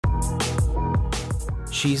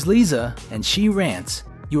She's Leeza, and she rants.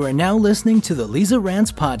 You are now listening to the Leeza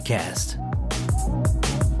Rants podcast.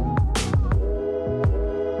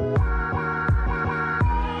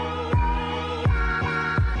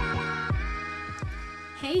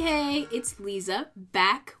 Hey, it's Leeza,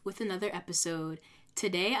 back with another episode.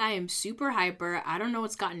 Today I am super hyper. I don't know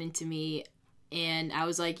what's gotten into me. And I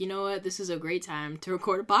was like, you know what? This is a great time to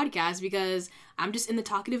record a podcast because I'm just in the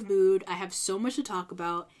talkative mood. I have so much to talk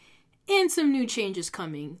about and some new changes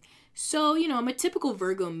coming. So, I'm a typical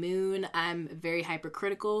Virgo moon. I'm very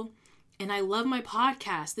hypercritical and I love my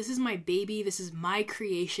podcast. This is my baby. This is my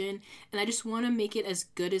creation. And I just want to make it as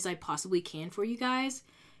good as I possibly can for you guys.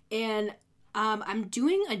 And I'm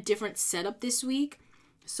doing a different setup this week.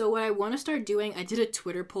 So what I want to start doing, I did a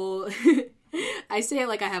Twitter poll. I say it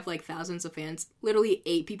like I have like thousands of fans. Literally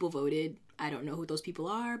 8 people voted. I don't know who those people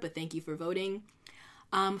are, but thank you for voting.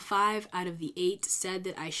 5 out of the 8 said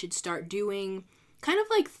that I should start doing kind of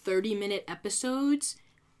like 30-minute episodes.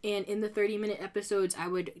 And in the 30-minute episodes, I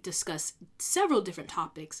would discuss several different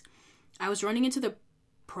topics. I was running into the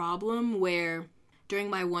problem where during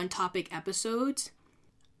my one topic episodes,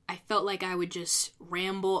 I felt like I would just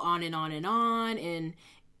ramble on and on and on, and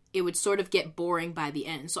it would sort of get boring by the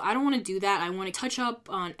end. So I don't want to do that. I want to touch up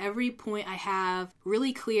on every point I have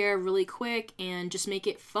really clear, really quick, and just make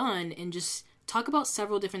it fun and just talk about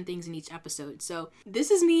several different things in each episode. So this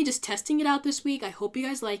is me just testing it out this week. I hope you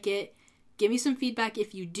guys like it. Give me some feedback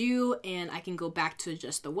if you do, and I can go back to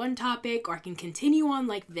just the one topic, or I can continue on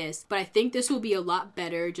like this. But I think this will be a lot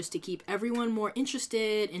better just to keep everyone more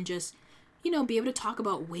interested and just, be able to talk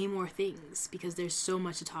about way more things because there's so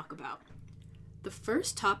much to talk about. The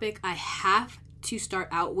first topic I have to start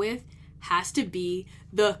out with has to be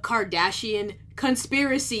the Kardashian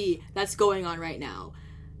Conspiracy that's going on right now.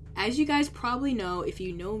 As you guys probably know, if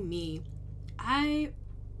you know me, I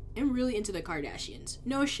am really into the Kardashians.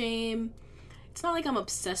 No shame. It's not like I'm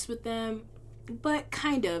obsessed with them, but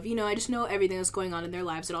kind of. I just know everything that's going on in their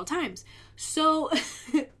lives at all times. So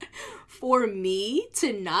for me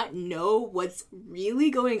to not know what's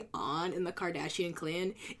really going on in the Kardashian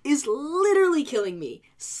clan is literally killing me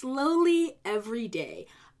slowly every day.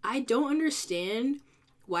 I don't understand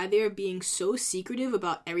why they're being so secretive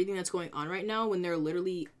about everything that's going on right now when they're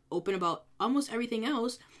literally open about almost everything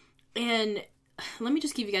else. And let me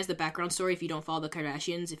just give you guys the background story if you don't follow the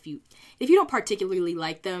Kardashians. If you don't particularly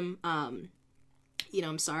like them, I'm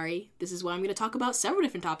sorry. This is why I'm going to talk about several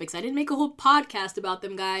different topics. I didn't make a whole podcast about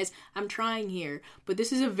them, guys. I'm trying here. But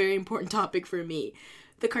this is a very important topic for me.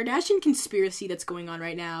 The Kardashian conspiracy that's going on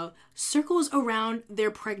right now circles around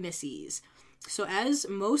their pregnancies. So as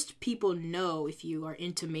most people know, if you are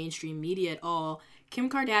into mainstream media at all, Kim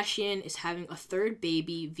Kardashian is having a third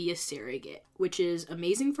baby via surrogate, which is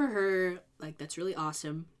amazing for her. Like, that's really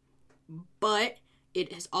awesome. But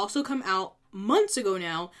it has also come out months ago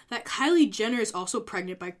now that Kylie Jenner is also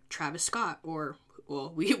pregnant by Travis Scott,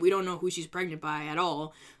 we don't know who she's pregnant by at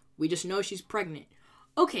all. We just know she's pregnant.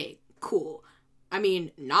 Okay, cool. I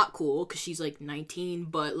mean, not cool because she's like 19,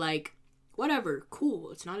 but like, whatever,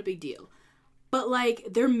 cool. It's not a big deal. But like,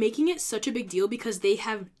 they're making it such a big deal because they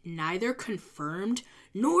have neither confirmed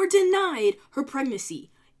nor denied her pregnancy.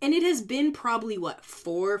 And it has been probably,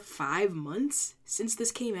 4 or 5 months since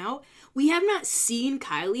this came out? We have not seen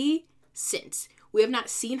Kylie since. We have not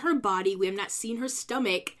seen her body. We have not seen her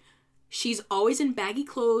stomach. She's always in baggy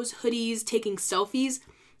clothes, hoodies, taking selfies.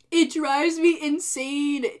 It drives me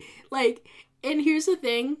insane. Like, and here's the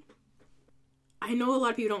thing. I know a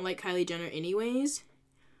lot of people don't like Kylie Jenner anyways,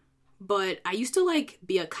 but I used to,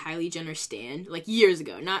 be a Kylie Jenner stan, years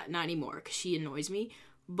ago. Not anymore, because she annoys me.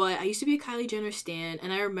 But I used to be a Kylie Jenner stan,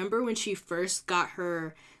 and I remember when she first got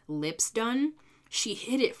her lips done, she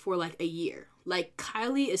hid it for, a year.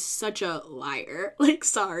 Kylie is such a liar.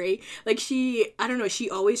 Sorry. She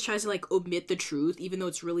always tries to, omit the truth, even though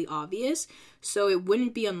it's really obvious. So it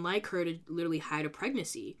wouldn't be unlike her to literally hide a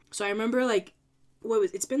pregnancy. So I remember,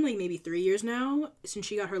 it's been, maybe 3 years now since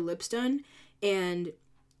she got her lips done, and,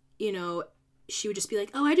 she would just be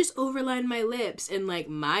like, oh, I just overlined my lips. And, my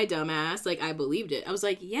dumbass, I believed it. I was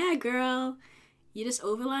like, yeah, girl, you just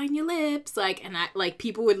overline your lips. And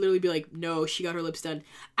people would literally be like, no, she got her lips done.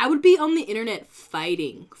 I would be on the internet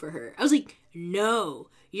fighting for her. I was like, no,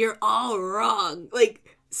 you're all wrong.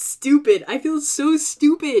 Stupid. I feel so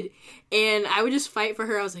stupid. And I would just fight for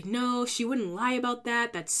her. I was like, no, she wouldn't lie about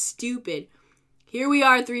that. That's stupid. Here we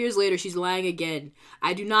are 3 years later, she's lying again.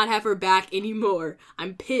 I do not have her back anymore.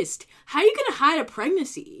 I'm pissed. How are you gonna hide a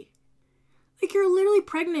pregnancy? You're literally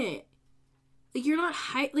pregnant. You're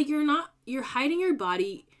hiding your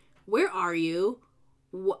body. Where are you?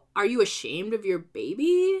 Are you ashamed of your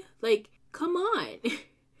baby? Come on.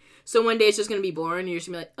 So one day it's just going to be born and you're just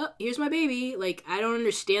going to be like, oh, here's my baby. Like, I don't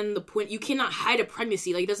understand the point. You cannot hide a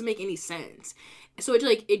pregnancy. Like, it doesn't make any sense. So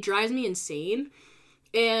it drives me insane.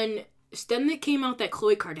 And then it came out that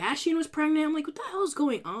Khloe Kardashian was pregnant. I'm like, what the hell is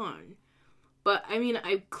going on? But, I mean,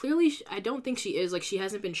 I don't think she is. Like, she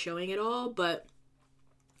hasn't been showing it all, but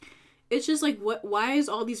it's just like, why is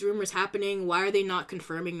all these rumors happening? Why are they not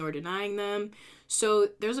confirming nor denying them? So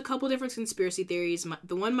there's a couple different conspiracy theories.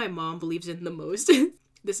 The one my mom believes in the most,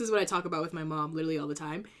 this is what I talk about with my mom literally all the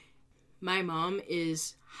time. My mom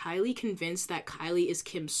is highly convinced that Kylie is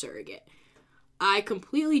Kim's surrogate. I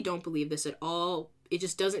completely don't believe this at all. It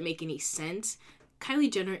just doesn't make any sense.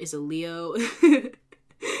 Kylie Jenner is a Leo.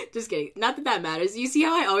 Just kidding. Not that that matters. You see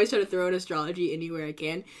how I always try to throw in astrology anywhere I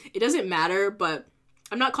can? It doesn't matter, but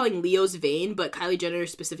I'm not calling Leos vain, but Kylie Jenner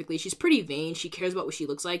specifically, she's pretty vain. She cares about what she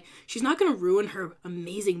looks like. She's not going to ruin her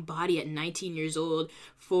amazing body at 19 years old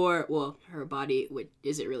for, well, her body,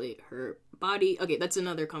 is it really her body? Okay, that's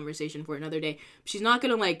another conversation for another day. She's not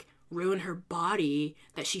going to, like, ruin her body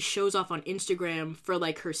that she shows off on Instagram for,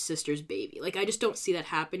 like, her sister's baby. Like, I just don't see that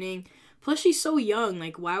happening. Plus, she's so young.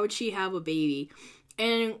 Like, why would she have a baby?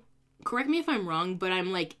 And correct me if I'm wrong, but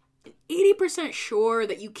I'm, like, 80% sure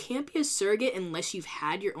that you can't be a surrogate unless you've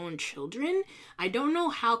had your own children. I don't know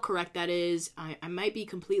how correct that is. I might be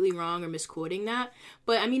completely wrong or misquoting that.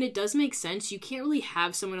 But, I mean, it does make sense. You can't really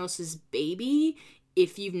have someone else's baby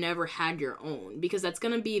if you've never had your own. Because that's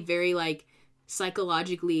going to be very, like,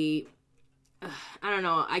 psychologically... I don't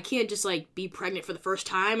know. I can't just, like, be pregnant for the first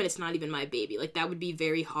time and it's not even my baby. Like, that would be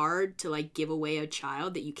very hard to, like, give away a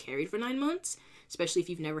child that you carried for 9 months. Especially if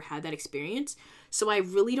you've never had that experience. So I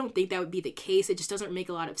really don't think that would be the case. It just doesn't make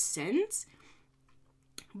a lot of sense.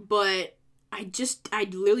 But I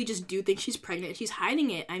literally just do think she's pregnant. She's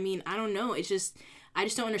hiding it. I mean, I don't know. I just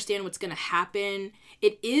don't understand what's going to happen.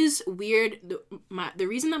 It is weird. The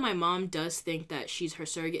reason that my mom does think that she's her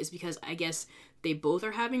surrogate is because I guess they both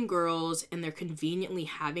are having girls and they're conveniently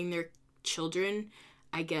having their children,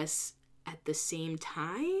 I guess, at the same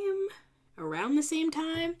time, around the same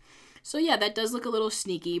time. So yeah, that does look a little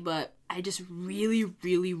sneaky, but I just really,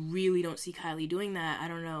 really, really don't see Kylie doing that. I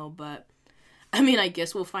don't know, but I mean, I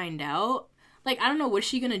guess we'll find out. Like, I don't know, what's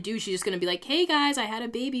she gonna do? She's just gonna be like, hey guys, I had a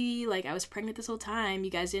baby, like, I was pregnant this whole time, you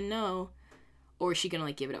guys didn't know. Or is she gonna,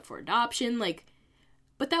 like, give it up for adoption? Like,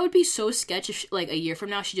 but that would be so sketch if, like, a year from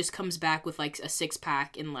now, she just comes back with, like, a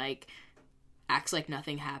 6-pack and, like, acts like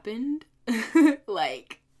nothing happened.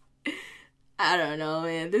 Like... I don't know,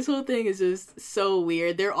 man. This whole thing is just so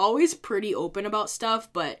weird. They're always pretty open about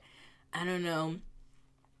stuff, but I don't know.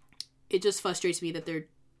 It just frustrates me that they're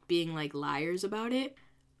being, like, liars about it.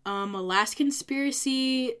 A last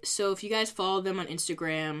conspiracy. So if you guys follow them on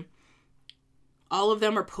Instagram, all of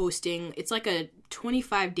them are posting. It's like a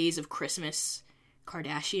 25 days of Christmas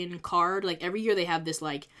Kardashian card. Like, every year they have this,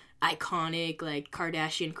 like, iconic, like,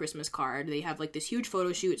 Kardashian Christmas card. They have, like, this huge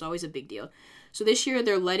photo shoot. It's always a big deal. So this year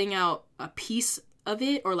they're letting out a piece of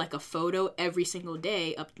it or like a photo every single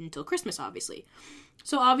day up until Christmas, obviously.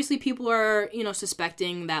 So obviously people are, you know,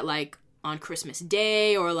 suspecting that like on Christmas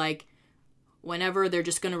Day or like whenever they're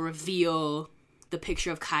just going to reveal the picture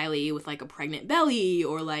of Kylie with like a pregnant belly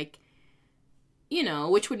or like, you know,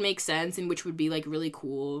 which would make sense and which would be like really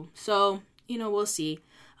cool. So, you know, we'll see.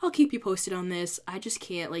 I'll keep you posted on this. I just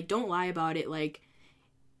can't, like, don't lie about it. Like,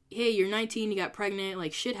 hey, you're 19, you got pregnant,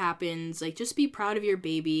 like, shit happens, like, just be proud of your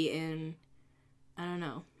baby, and, I don't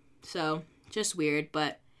know, so, just weird,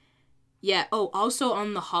 but, yeah, oh, also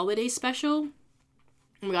on the holiday special,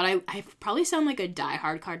 oh my god, I probably sound like a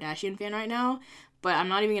diehard Kardashian fan right now, but I'm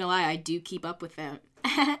not even gonna lie, I do keep up with them.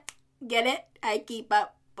 Get it? I keep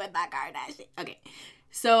up with my Kardashian. Okay,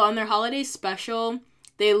 so on their holiday special,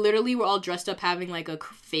 they literally were all dressed up having, like, a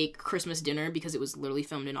fake Christmas dinner, because it was literally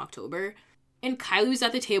filmed in October. And Kylie was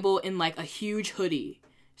at the table in, like, a huge hoodie.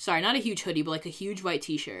 Sorry, not a huge hoodie, but, like, a huge white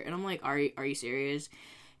t-shirt. And I'm like, are you serious?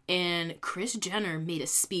 And Kris Jenner made a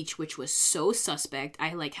speech, which was so suspect.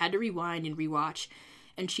 I, like, had to rewind and rewatch.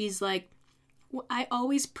 And she's like, well, I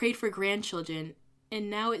always prayed for grandchildren.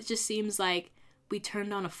 And now it just seems like we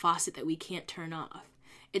turned on a faucet that we can't turn off.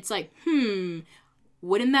 It's like,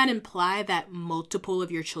 wouldn't that imply that multiple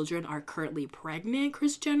of your children are currently pregnant,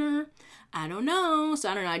 Kris Jenner? I don't know. So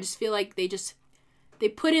I don't know. I just feel like they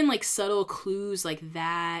put in like subtle clues like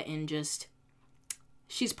that and just,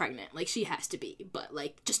 she's pregnant. Like she has to be. But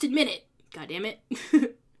like, just admit it. God damn it.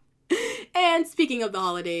 And speaking of the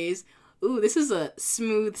holidays, ooh, this is a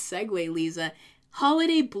smooth segue, Leeza.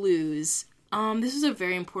 Holiday blues. This is a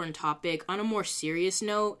very important topic. On a more serious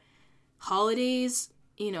note, holidays,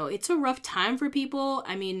 you know, it's a rough time for people.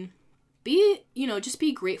 I mean, just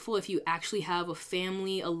be grateful if you actually have a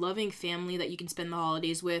family, a loving family that you can spend the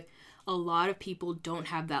holidays with. A lot of people don't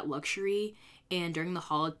have that luxury, and during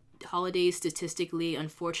the holidays, statistically,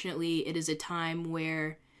 unfortunately, it is a time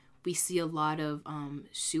where we see a lot of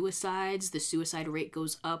suicides. The suicide rate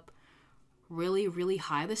goes up really, really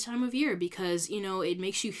high this time of year because, it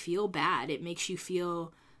makes you feel bad. It makes you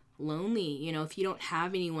feel lonely. If you don't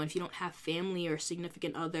have anyone, if you don't have family or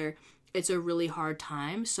significant other, it's a really hard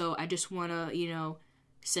time. So I just want to,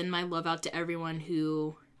 send my love out to everyone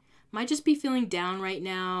who might just be feeling down right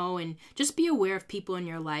now, and just be aware of people in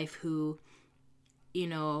your life who,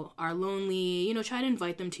 are lonely. Try to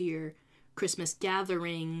invite them to your Christmas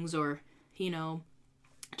gatherings, or,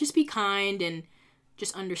 just be kind and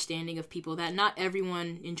just understanding of people, that not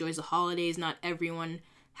everyone enjoys the holidays, not everyone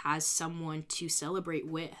has someone to celebrate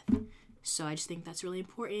with. So I just think that's really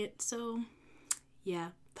important. So yeah,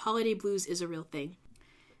 the holiday blues is a real thing.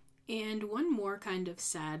 And one more kind of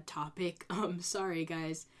sad topic. Sorry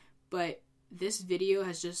guys, but this video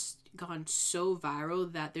has just gone so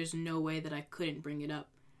viral that there's no way that I couldn't bring it up.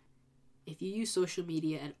 If you use social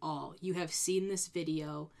media at all, you have seen this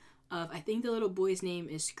video of, I think the little boy's name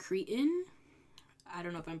is Cretan. I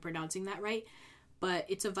don't know if I'm pronouncing that right, but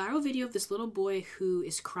it's a viral video of this little boy who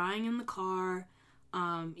is crying in the car,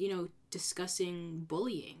 discussing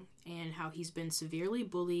bullying and how he's been severely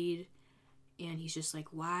bullied, and he's just like,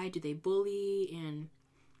 why do they bully? And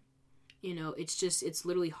it's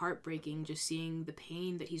literally heartbreaking just seeing the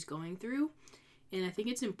pain that he's going through. And I think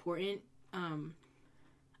it's important. I'm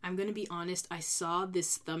going to be honest, I saw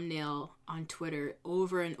this thumbnail on Twitter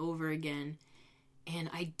over and over again, and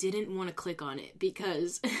I didn't want to click on it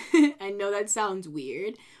because I know that sounds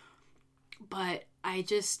weird, but I'm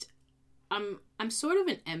sort of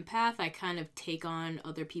an empath. I kind of take on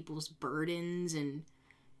other people's burdens, and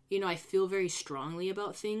I feel very strongly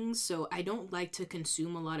about things, so I don't like to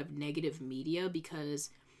consume a lot of negative media because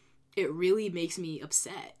it really makes me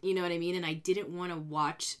upset, you know what I mean? And I didn't want to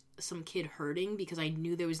watch some kid hurting because I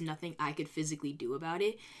knew there was nothing I could physically do about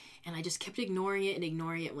it, and I just kept ignoring it.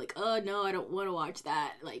 I'm like, oh no, I don't want to watch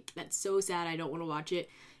that, like, that's so sad, I don't want to watch it.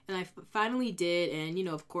 And I finally did, and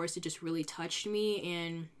of course it just really touched me,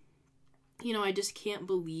 and I just can't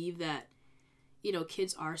believe that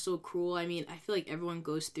kids are so cruel. I mean, I feel like everyone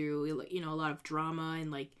goes through, a lot of drama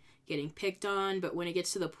and, like, getting picked on, but when it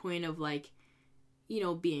gets to the point of, like,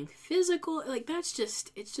 being physical, like, it's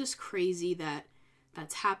just crazy that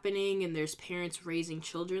that's happening, and there's parents raising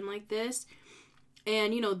children like this.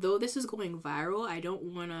 And, though this is going viral, I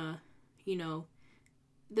don't want to,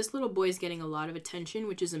 this little boy is getting a lot of attention,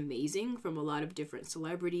 which is amazing, from a lot of different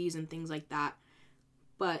celebrities and things like that.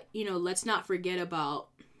 But, let's not forget about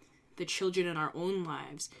the children in our own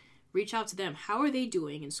lives. Reach out to them. How are they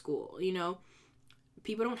doing in school?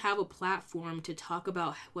 People don't have a platform to talk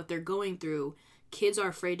about what they're going through. Kids are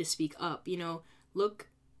afraid to speak up. Look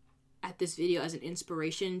at this video as an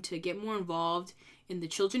inspiration to get more involved in the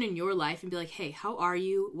children in your life and be like, hey, how are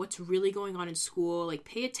you? What's really going on in school? Like,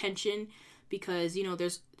 pay attention, because,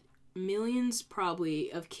 there's millions probably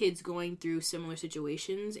of kids going through similar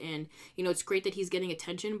situations, and it's great that he's getting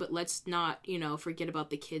attention, but let's not forget about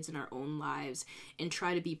the kids in our own lives and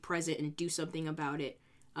try to be present and do something about it.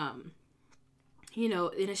 And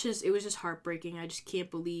it was just heartbreaking. I just can't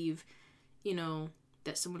believe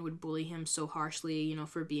that someone would bully him so harshly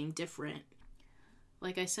for being different.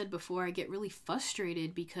 Like I said before, I get really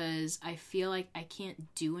frustrated because I feel like I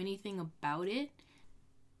can't do anything about it.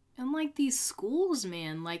 And, like, these schools,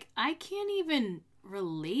 man, like, I can't even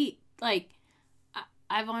relate. Like,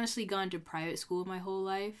 I've honestly gone to private school my whole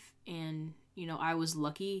life, and, I was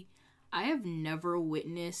lucky. I have never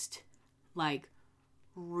witnessed, like,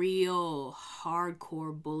 real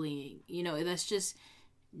hardcore bullying. That's just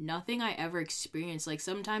nothing I ever experienced. Like,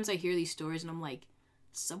 sometimes I hear these stories, and I'm like,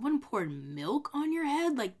 someone poured milk on your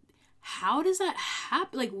head? Like, how does that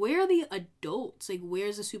happen? Like, where are the adults? Like,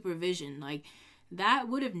 where's the supervision? Like, that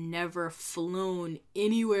would have never flown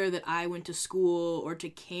anywhere that I went to school or to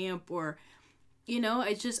camp, or,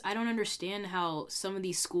 I don't understand how some of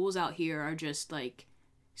these schools out here are just, like,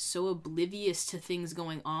 so oblivious to things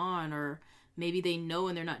going on, or maybe they know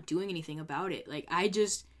and they're not doing anything about it. Like, I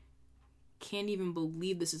just can't even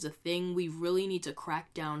believe this is a thing. We really need to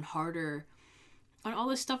crack down harder on all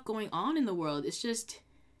this stuff going on in the world. It's just,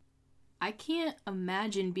 I can't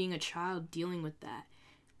imagine being a child dealing with that.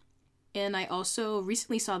 And I also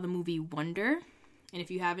recently saw the movie Wonder, and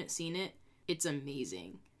if you haven't seen it, it's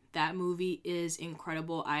amazing. That movie is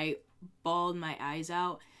incredible. I bawled my eyes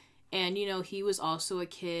out. And, he was also a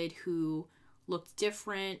kid who looked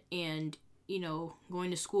different, and,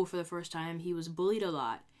 going to school for the first time, he was bullied a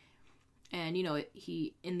lot. And, you know,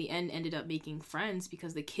 he, in the end, ended up making friends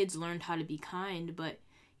because the kids learned how to be kind. But,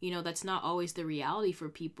 you know, that's not always the reality for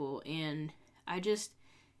people. And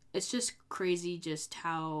it's just crazy just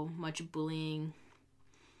how much bullying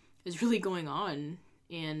is really going on.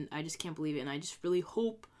 And I just can't believe it. And I just really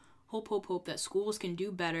hope that schools can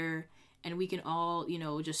do better and we can all, you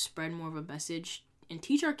know, just spread more of a message and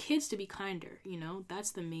teach our kids to be kinder. You know,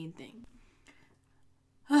 that's the main thing.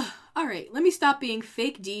 All right, let me stop being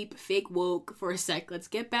fake deep, fake woke for a sec. Let's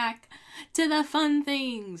get back to the fun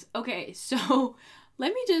things. Okay, so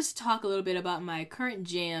let me just talk a little bit about my current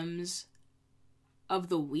jams of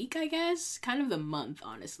the week, I guess. Kind of the month,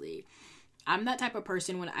 honestly. I'm that type of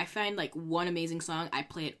person when I find like one amazing song, I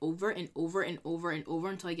play it over and over and over and over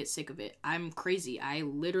until I get sick of it. I'm crazy. I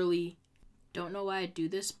literally don't know why I do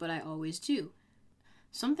this, but I always do.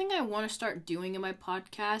 Something I want to start doing in my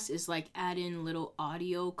podcast is like add in little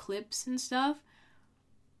audio clips and stuff.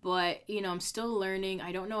 But, you know, I'm still learning.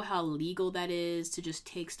 I don't know how legal that is to just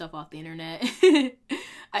take stuff off the internet.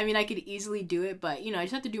 I mean, I could easily do it, but, you know, I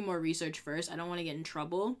just have to do more research first. I don't want to get in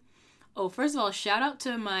trouble. Oh, first of all, shout out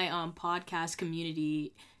to my podcast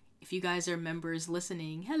community. If you guys are members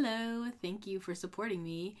listening, hello. Thank you for supporting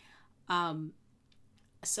me.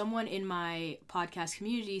 Someone in my podcast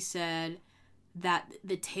community said that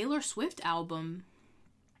the Taylor Swift album,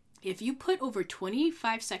 if you put over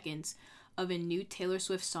 25 seconds of a new Taylor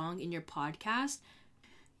Swift song in your podcast,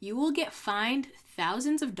 you will get fined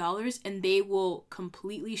thousands of dollars and they will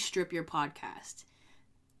completely strip your podcast.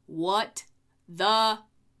 What the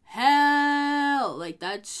hell? Like,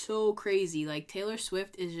 that's so crazy. Like, Taylor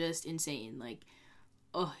Swift is just insane. Like,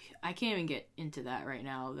 oh, I can't even get into that right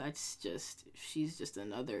now. She's just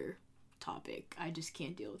another topic. I just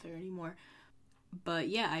can't deal with her anymore. But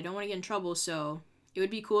yeah, I don't want to get in trouble, so it would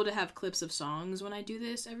be cool to have clips of songs when I do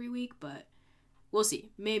this every week, but we'll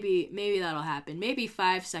see. Maybe that'll happen. Maybe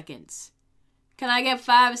 5 seconds. Can I get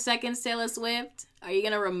 5 seconds, Taylor Swift? Are you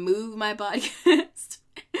gonna remove my podcast?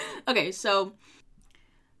 Okay, so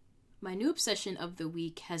my new obsession of the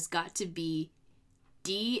week has got to be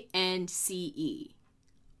DNCE.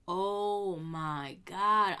 Oh my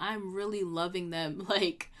god, I'm really loving them.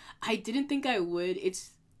 Like, I didn't think I would.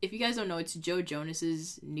 If you guys don't know, it's Joe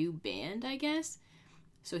Jonas's new band, I guess.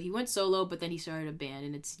 So he went solo, but then he started a band,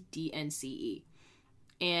 and it's DNCE.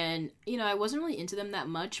 And, you know, I wasn't really into them that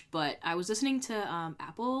much, but I was listening to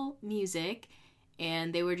Apple Music,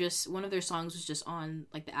 and they were just, one of their songs was just on,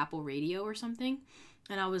 like, the Apple radio or something.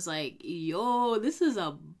 And I was like, yo, this is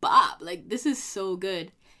a bop. Like, this is so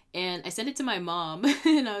good. And I sent it to my mom,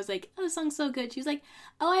 and I was like, oh, this song's so good. She was like,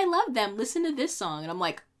 oh, I love them. Listen to this song. And I'm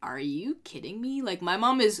like, are you kidding me? Like, my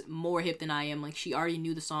mom is more hip than I am. Like, she already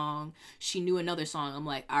knew the song. She knew another song. I'm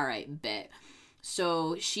like, all right, bet.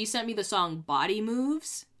 So she sent me the song Body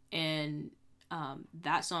Moves, and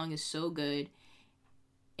that song is so good.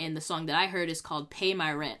 And the song that I heard is called Pay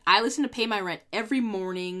My Rent. I listen to Pay My Rent every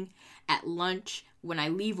morning, at lunch, when I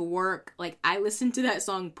leave work. Like, I listen to that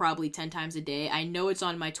song probably 10 times a day. I know it's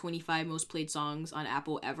on my 25 most played songs on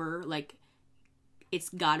Apple ever. Like, it's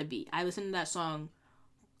gotta be. I listen to that song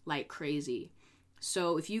like crazy.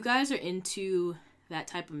 So if you guys are into that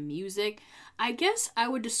type of music, I guess I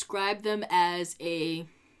would describe them as a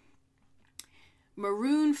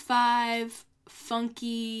Maroon 5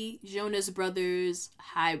 funky Jonas Brothers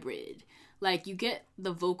hybrid. Like, you get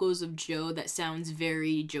the vocals of Joe that sounds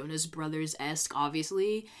very Jonas Brothers-esque,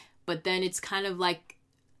 obviously, but then it's kind of like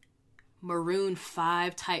Maroon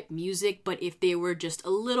 5 type music, but if they were just a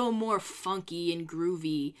little more funky and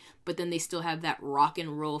groovy, but then they still have that rock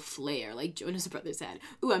and roll flair like Jonas Brothers had.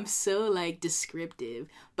 Ooh, I'm so, like, descriptive,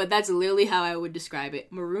 but that's literally how I would describe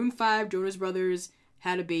it. Maroon 5, Jonas Brothers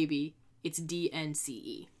had a baby. It's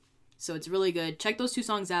DNCE. So it's really good. Check those two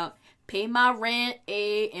songs out. Pay My Rent,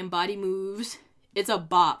 and Body Moves. It's a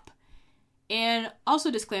bop. And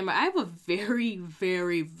also, disclaimer, I have a very,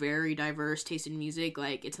 very, very diverse taste in music.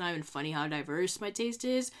 Like, it's not even funny how diverse my taste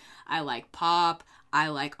is. I like pop. I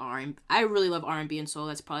like R&B. I really love R&B and soul.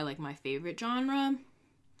 That's probably, like, my favorite genre.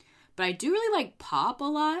 But I do really like pop a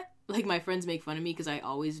lot. Like, my friends make fun of me because I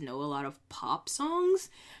always know a lot of pop songs.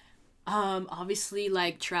 Obviously,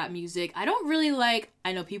 like, trap music. I don't really like,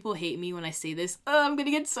 I know people hate me when I say this. Oh, I'm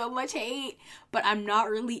gonna get so much hate. But I'm not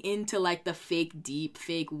really into, like, the fake deep,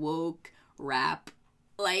 fake woke rap.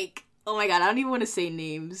 Like, oh my god, I don't even want to say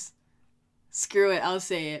names. Screw it, I'll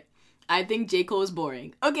say it. I think J. Cole is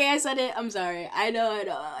boring. Okay, I said it. I'm sorry. I know.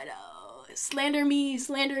 Slander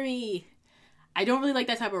me. I don't really like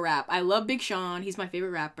that type of rap. I love Big Sean. He's my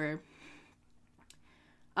favorite rapper.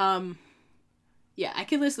 Yeah, I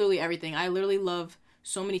could list literally everything. I literally love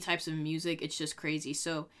so many types of music. It's just crazy.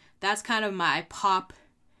 So that's kind of my pop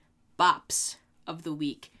bops of the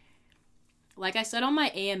week. Like I said on my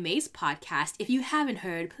AMA's podcast, if you haven't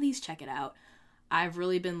heard, please check it out. I've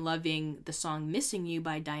really been loving the song Missing You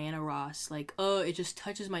by Diana Ross. Like, oh, it just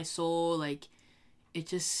touches my soul. Like,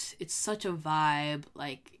 it's such a vibe.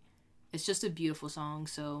 Like, it's just a beautiful song.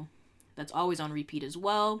 So that's always on repeat as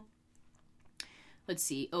well. Let's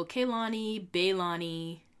see. Oh, Kehlani,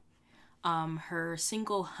 Baylani. Her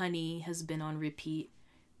single Honey has been on repeat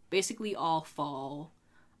basically all fall.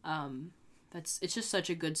 It's just such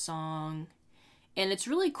a good song. And it's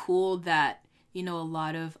really cool that, you know, a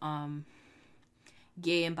lot of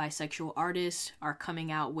gay and bisexual artists are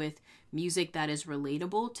coming out with music that is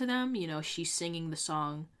relatable to them. You know, she's singing the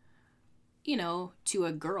song, you know, to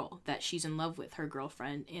a girl that she's in love with, her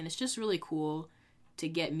girlfriend. And it's just really cool to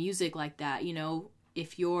get music like that. You know,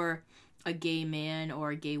 if you're a gay man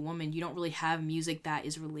or a gay woman, you don't really have music that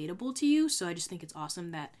is relatable to you. So I just think it's awesome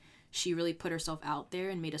that she really put herself out there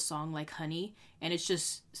and made a song like Honey. And it's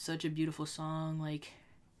just such a beautiful song. Like,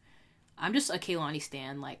 I'm just a Kehlani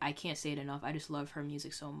stan. Like, I can't say it enough. I just love her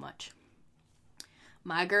music so much.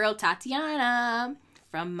 My girl Tatiana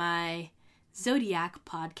from my Zodiac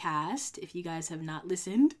podcast. If you guys have not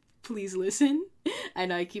listened, please listen. I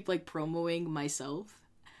know I keep like promoting myself.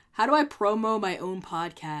 How do I promo my own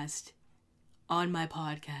podcast on my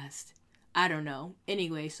podcast? I don't know.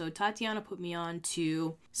 Anyway, so Tatiana put me on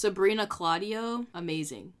to Sabrina Claudio.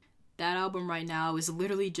 Amazing. That album right now is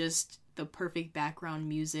literally just the perfect background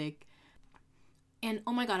music. And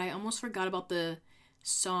oh my god, I almost forgot about the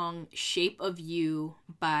song Shape of You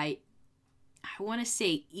by, I want to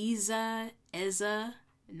say Eza,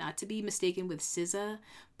 not to be mistaken with SZA,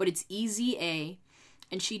 but it's Eza.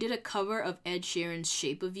 And she did a cover of Ed Sheeran's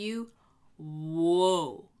Shape of You.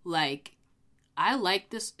 Whoa. Like, I like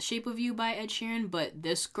this Shape of You by Ed Sheeran, but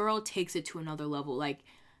this girl takes it to another level. Like,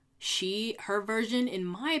 her version, in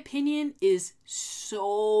my opinion, is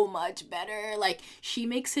so much better. Like, she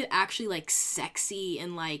makes it actually, like, sexy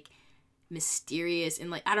and, like, mysterious.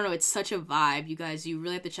 And, like, I don't know, it's such a vibe. You guys, you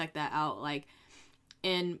really have to check that out. Like,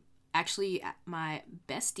 and actually, my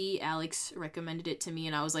bestie, Alex, recommended it to me,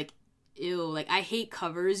 and I was like, ew, like, I hate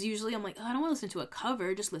covers usually. I'm like, oh, I don't want to listen to a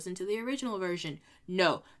cover, just listen to the original version.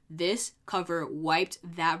 No, this cover wiped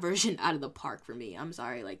that version out of the park for me. I'm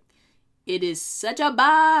sorry, like, it is such a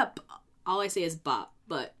bop. All I say is bop,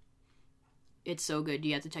 but it's so good.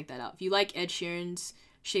 You have to check that out. If you like Ed Sheeran's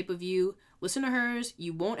Shape of You, listen to hers.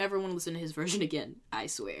 You won't ever want to listen to his version again, I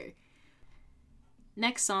swear.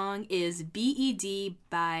 Next song is BED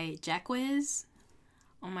by Jacquez.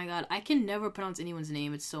 Oh my god, I can never pronounce anyone's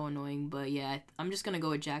name. It's so annoying, but yeah, I'm just gonna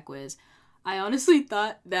go with Jacquez. I honestly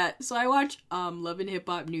thought that, so I watch Love and Hip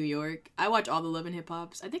Hop New York. I watch all the Love and Hip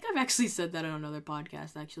Hops. I think I've actually said that on another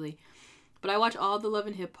podcast, actually. But I watch all the Love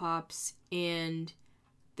and Hip Hops, and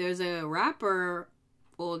there's a rapper,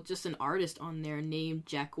 well, just an artist on there named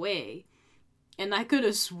Jacquez. And I could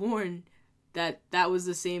have sworn that that was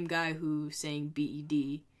the same guy who sang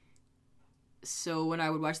BED. So when I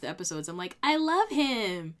would watch the episodes, I'm like, I love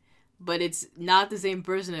him! But it's not the same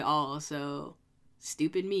person at all, so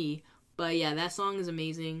stupid me. But yeah, that song is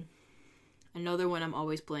amazing. Another one I'm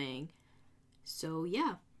always playing. So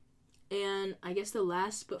yeah. And I guess the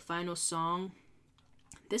last but final song,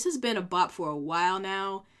 this has been a bop for a while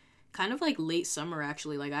now. Kind of like late summer,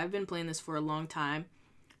 actually. Like, I've been playing this for a long time.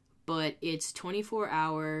 But it's 24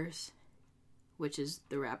 Hours, which is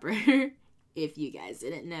the rapper, if you guys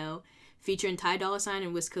didn't know. Featuring Ty Dolla $ign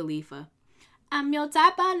and Wiz Khalifa. I'm your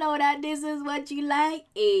type, I know that this is what you like,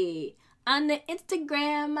 eh. On the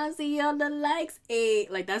Instagram, I see all the likes, eh.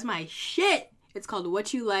 Like, that's my shit. It's called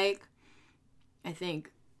What You Like, I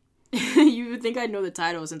think. You would think I'd know the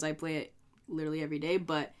title since I play it literally every day,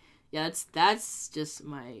 but yeah, that's just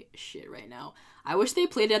my shit right now. I wish they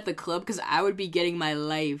played it at the club, because I would be getting my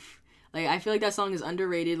life. Like, I feel like that song is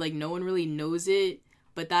underrated. Like, no one really knows it,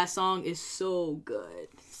 but that song is so good.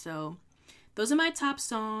 So, those are my top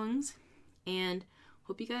songs, and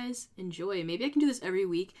hope you guys enjoy. Maybe I can do this every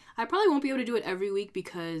week. I probably won't be able to do it every week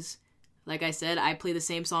because, like I said, I play the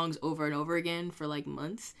same songs over and over again for, like,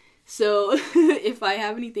 months. So, if I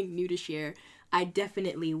have anything new to share, I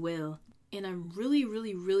definitely will. And I'm really,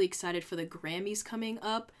 really, really excited for the Grammys coming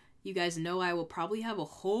up. You guys know I will probably have a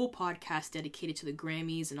whole podcast dedicated to the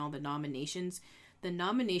Grammys and all the nominations. The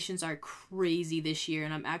nominations are crazy this year,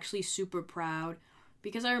 and I'm actually super proud.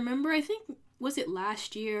 Because I remember, I think, was it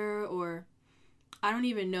last year, or I don't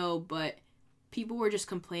even know, but people were just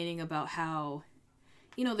complaining about how,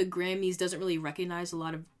 you know, the Grammys doesn't really recognize a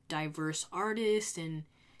lot of diverse artists, and,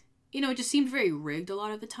 you know, it just seemed very rigged a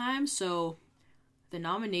lot of the time. So The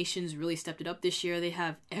nominations really stepped it up this year. They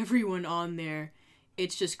have everyone on there.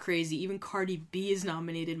 It's just crazy. Even Cardi B is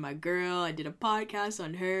nominated. My girl. I did a podcast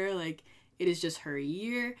on her. Like, it is just her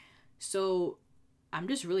year. So I'm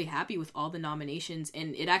just really happy with all the nominations.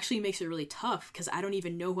 And it actually makes it really tough because I don't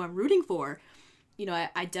even know who I'm rooting for. You know,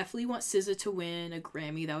 I definitely want SZA to win a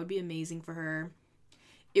Grammy. That would be amazing for her.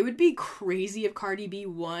 It would be crazy if Cardi B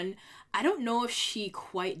won. I don't know if she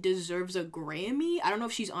quite deserves a Grammy. I don't know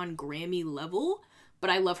if she's on Grammy level, but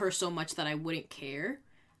I love her so much that I wouldn't care.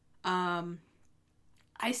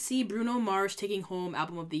 I see Bruno Mars taking home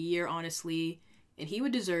Album of the Year, honestly, and he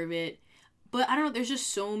would deserve it. But I don't know, there's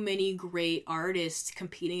just so many great artists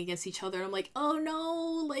competing against each other. And I'm like, oh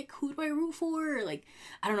no, like, who do I root for? Like,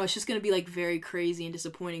 I don't know, it's just going to be, like, very crazy and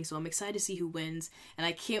disappointing. So I'm excited to see who wins. And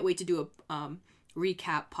I can't wait to do a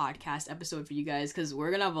recap podcast episode for you guys because we're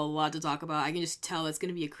going to have a lot to talk about. I can just tell it's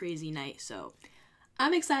going to be a crazy night. So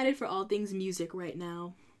I'm excited for all things music right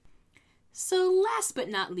now. So last but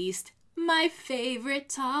not least, my favorite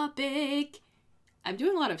topic. I'm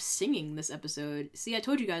doing a lot of singing this episode. See, I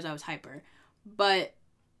told you guys I was hyper. But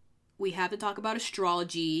we have to talk about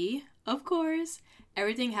astrology, of course.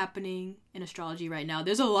 Everything happening in astrology right now.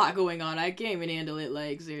 There's a lot going on. I can't even handle it.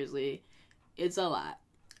 Like, seriously. It's a lot.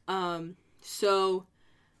 So,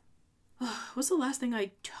 what's the last thing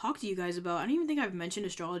I talked to you guys about? I don't even think I've mentioned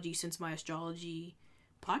astrology since my astrology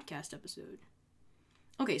podcast episode.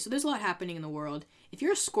 Okay, so there's a lot happening in the world. If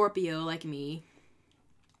you're a Scorpio like me,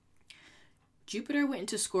 Jupiter went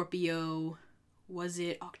into Scorpio, was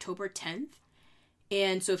it October 10th?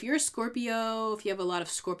 And so if you're a Scorpio, if you have a lot of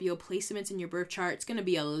Scorpio placements in your birth chart, it's going to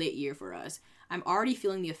be a lit year for us. I'm already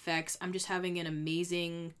feeling the effects. I'm just having an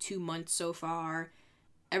amazing 2 months so far.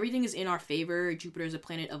 Everything is in our favor. Jupiter is a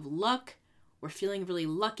planet of luck. We're feeling really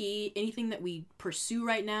lucky. Anything that we pursue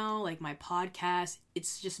right now, like my podcast,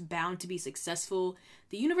 it's just bound to be successful.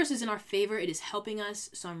 The universe is in our favor. It is helping us.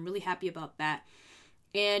 So I'm really happy about that.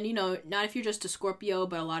 And, you know, not if you're just a Scorpio,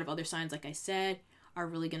 but a lot of other signs, like I said, are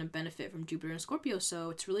really going to benefit from Jupiter and Scorpio.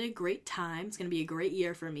 So it's really a great time. It's going to be a great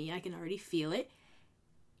year for me. I can already feel it.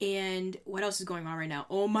 And what else is going on right now?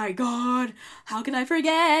 Oh my God. How can I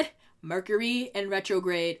forget? Mercury and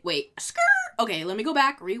retrograde. Wait, skirt. Okay, let me go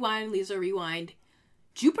back. Rewind, Leeza, rewind.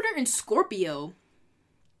 Jupiter in Scorpio.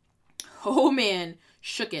 Oh man,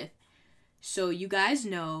 shooketh. So you guys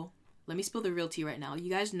know, let me spill the real tea right now. You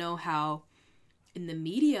guys know how in the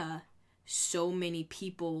media, so many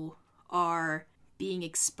people are being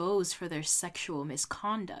exposed for their sexual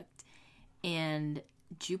misconduct. And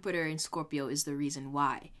Jupiter in Scorpio is the reason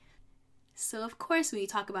why. So, of course, when you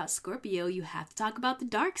talk about Scorpio, you have to talk about the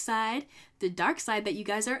dark side. The dark side that you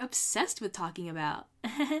guys are obsessed with talking about.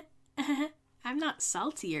 I'm not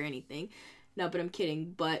salty or anything. No, but I'm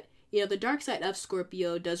kidding. But, you know, the dark side of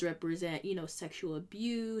Scorpio does represent, you know, sexual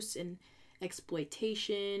abuse and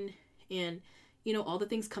exploitation. And, you know, all the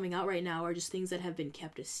things coming out right now are just things that have been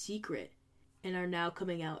kept a secret and are now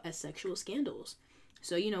coming out as sexual scandals.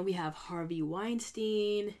 So, you know, we have Harvey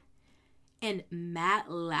Weinstein and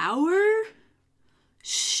Matt Lauer.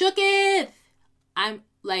 Shooketh! I'm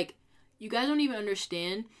like, you guys don't even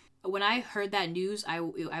understand. When I heard that news, I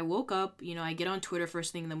woke up, you know, I get on Twitter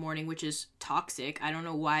first thing in the morning, which is toxic. I don't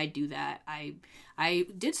know why I do that. I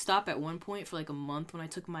did stop at one point for like a month when I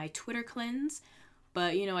took my Twitter cleanse.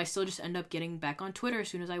 But, you know, I still just end up getting back on Twitter as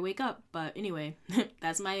soon as I wake up. But anyway,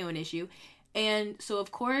 that's my own issue. And so,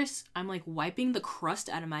 of course, I'm like wiping the crust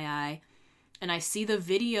out of my eye. And I see the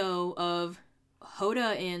video of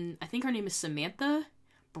Hoda and I think her name is Samantha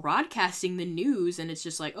broadcasting the news. And it's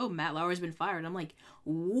just like, oh, Matt Lauer's been fired. I'm like,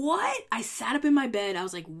 what? I sat up in my bed. I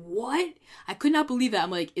was like, what? I could not believe that.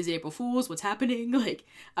 I'm like, is it April Fool's? What's happening? Like,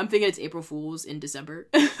 I'm thinking it's April Fool's in December.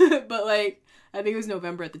 But like, I think it was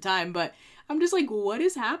November at the time. But I'm just like, what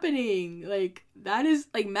is happening? Like, that is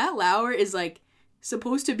like, Matt Lauer is like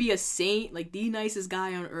supposed to be a saint, like the nicest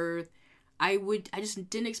guy on earth. I just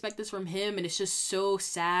didn't expect this from him, and it's just so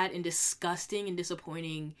sad and disgusting and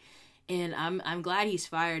disappointing. And I'm glad he's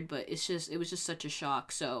fired, but it was just such a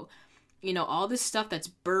shock. So, you know, all this stuff that's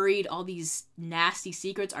buried, all these nasty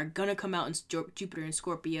secrets are gonna come out in Jupiter and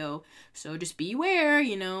Scorpio. So just beware,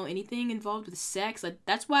 you know, anything involved with sex. Like,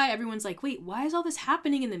 that's why everyone's like, wait, why is all this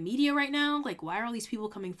happening in the media right now? Like, why are all these people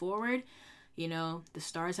coming forward? You know, the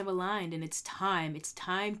stars have aligned, and it's time. It's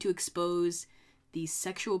time to expose these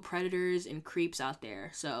sexual predators and creeps out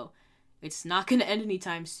there. So it's not going to end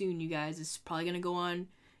anytime soon, you guys. It's probably going to go on.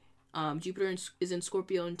 Jupiter is in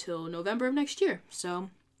Scorpio until November of next year. So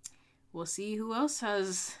we'll see who else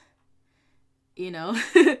has, you know,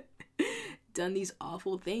 done these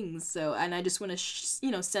awful things. So, and I just want to,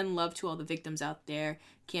 send love to all the victims out there.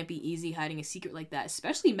 Can't be easy hiding a secret like that,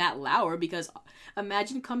 especially Matt Lauer, because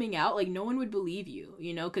imagine coming out, like, no one would believe you,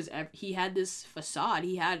 because he had this facade.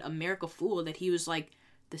 He had America fooled that he was, like,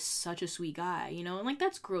 such a sweet guy, and, like,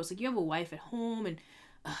 that's gross. Like, you have a wife at home,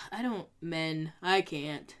 and I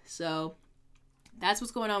can't. So, that's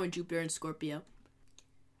what's going on with Jupiter and Scorpio.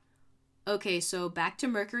 Okay, so back to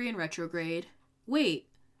Mercury in retrograde. Wait.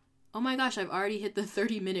 Oh my gosh, I've already hit the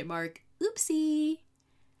 30-minute mark. Oopsie.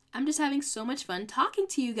 I'm just having so much fun talking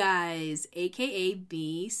to you guys, aka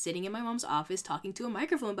me sitting in my mom's office talking to a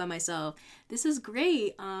microphone by myself. This is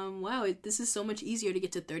great. Wow, this is so much easier to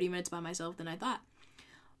get to 30 minutes by myself than I thought.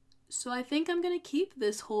 So I think I'm gonna keep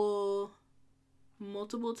this whole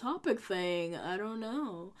multiple topic thing. I don't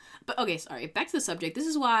know. But okay, sorry, back to the subject. This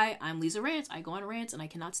is why I'm Leeza Rants. I go on rants and I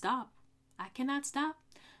cannot stop.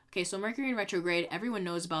 Okay, so Mercury in retrograde, everyone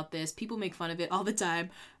knows about this. People make fun of it all the time.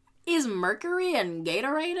 Is Mercury and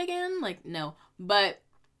Gatorade again? Like, no. But,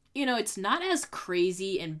 it's not as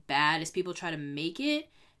crazy and bad as people try to make it.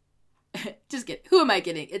 Just kidding. Who am I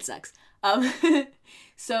kidding? It sucks.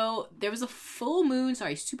 So, there was a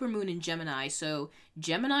super moon in Gemini. So,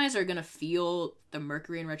 Geminis are going to feel the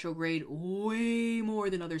Mercury in retrograde way more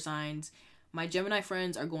than other signs. My Gemini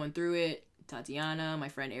friends are going through it. Tatiana, my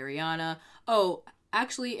friend Ariana. Oh,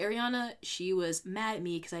 actually, Ariana, she was mad at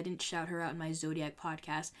me because I didn't shout her out in my Zodiac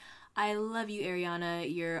podcast. I love you,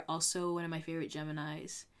 Ariana. You're also one of my favorite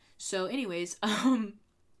Geminis. So anyways,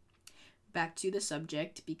 back to the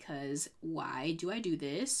subject, because why do I do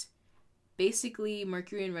this? Basically,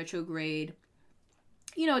 Mercury in retrograde,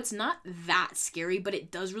 it's not that scary, but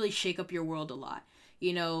it does really shake up your world a lot.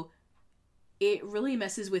 It really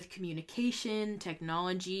messes with communication,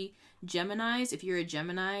 technology. Geminis, if you're a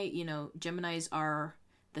Gemini, Geminis are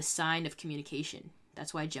the sign of communication.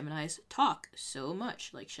 That's why Geminis talk so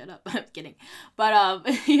much. Like, shut up. I'm kidding. But,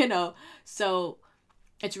 so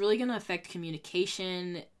it's really going to affect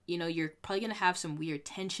communication. You're probably going to have some weird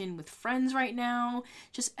tension with friends right now.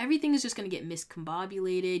 Just everything is just going to get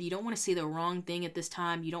miscombobulated. You don't want to say the wrong thing at this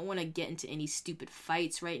time. You don't want to get into any stupid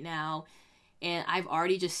fights right now. And I've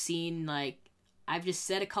already just seen, I've just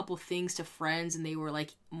said a couple things to friends and they were,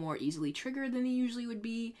 more easily triggered than they usually would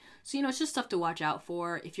be. So, it's just stuff to watch out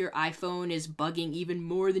for. If your iPhone is bugging even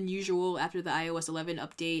more than usual after the iOS 11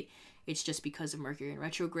 update, it's just because of Mercury in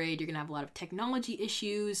retrograde. You're going to have a lot of technology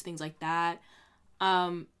issues, things like that.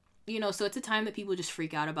 So it's a time that people just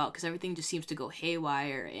freak out about because everything just seems to go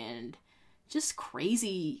haywire and just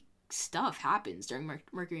crazy stuff happens during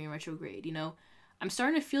Mercury in retrograde, I'm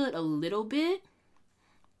starting to feel it a little bit,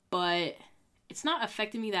 but it's not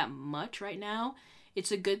affecting me that much right now.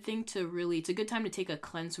 It's a good time to take a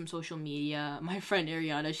cleanse from social media. My friend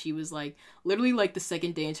Ariana, she was literally the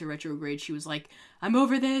second day into retrograde, she was like, I'm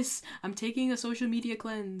over this. I'm taking a social media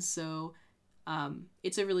cleanse. So,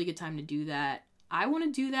 it's a really good time to do that. I want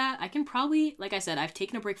to do that. I can probably, like I said, I've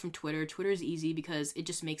taken a break from Twitter. Twitter is easy because it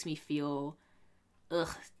just makes me feel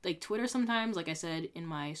Twitter sometimes, like I said in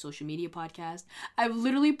my social media podcast, I've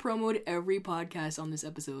literally promoted every podcast on this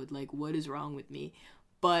episode. What is wrong with me?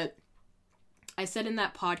 But I said in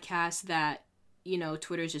that podcast that,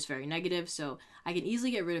 Twitter is just very negative, so I can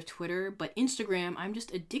easily get rid of Twitter. But Instagram, I'm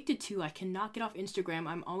just addicted to. I cannot get off Instagram.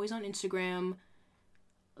 I'm always on Instagram.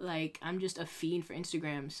 I'm just a fiend for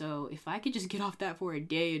Instagram. So if I could just get off that for a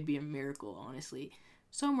day, it'd be a miracle, honestly.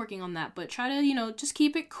 So I'm working on that. But try to, just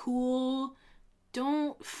keep it cool.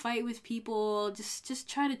 Don't fight with people. Just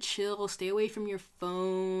try to chill. Stay away from your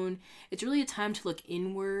phone. It's really a time to look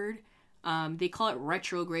inward. They call it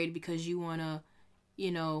retrograde because you want to,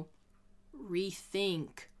 rethink,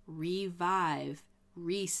 revive,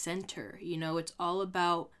 recenter. It's all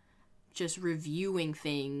about just reviewing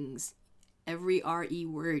things. Every RE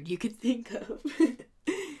word you could think of.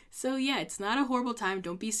 So yeah, it's not a horrible time.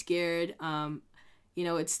 Don't be scared.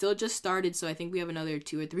 It's still just started, so I think we have another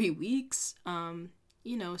 2 or 3 weeks.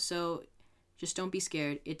 So just don't be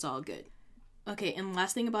scared. It's all good. Okay, and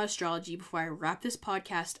last thing about astrology before I wrap this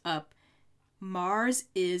podcast up, Mars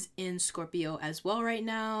is in Scorpio as well right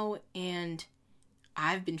now, and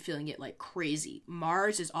I've been feeling it like crazy.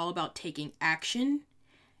 Mars is all about taking action.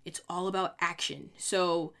 It's all about action.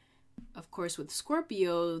 So, of course, with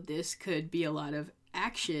Scorpio, this could be a lot of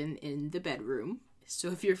action in the bedroom. So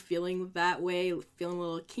if you're feeling that way, feeling a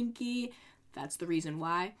little kinky, that's the reason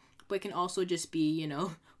why. But it can also just be,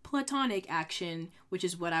 platonic action, which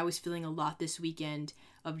is what I was feeling a lot this weekend,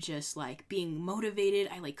 of just being motivated.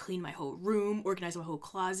 I cleaned my whole room, organized my whole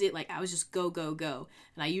closet. I was just go, go, go.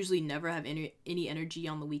 And I usually never have any energy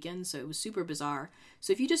on the weekends, so it was super bizarre.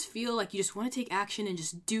 So if you just feel like you just want to take action and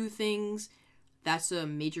just do things, that's a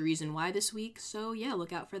major reason why this week. So yeah,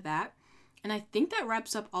 look out for that. And I think that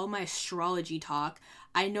wraps up all my astrology talk.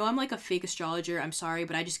 I know I'm like a fake astrologer, I'm sorry,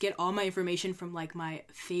 but I just get all my information from like my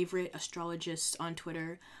favorite astrologists on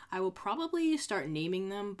Twitter. I will probably start naming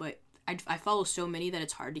them, but I follow so many that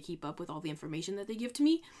it's hard to keep up with all the information that they give to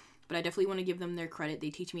me. But I definitely want to give them their credit. They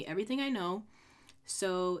teach me everything I know.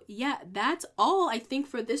 So yeah, that's all I think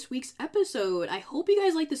for this week's episode. I hope you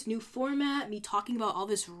guys like this new format, me talking about all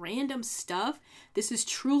this random stuff. This is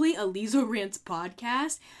truly a Leeza Rants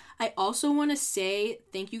podcast. I also want to say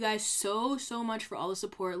thank you guys so much for all the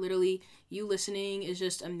support. Literally, you listening is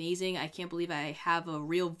just amazing. I can't believe I have a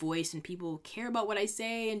real voice and people care about what I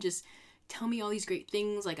say and just tell me all these great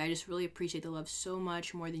things. Like, I just really appreciate the love so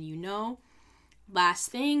much, more than you know. Last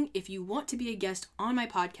thing, if you want to be a guest on my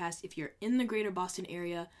podcast, if you're in the greater Boston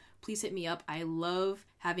area, please hit me up. I love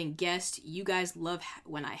having guests. You guys love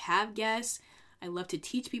when I have guests. I love to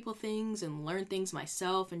teach people things and learn things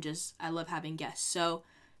myself, and just, I love having guests. So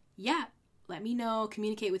yeah, let me know,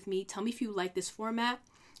 communicate with me, tell me if you like this format.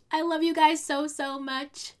 I love you guys so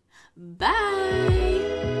much.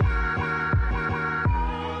 Bye!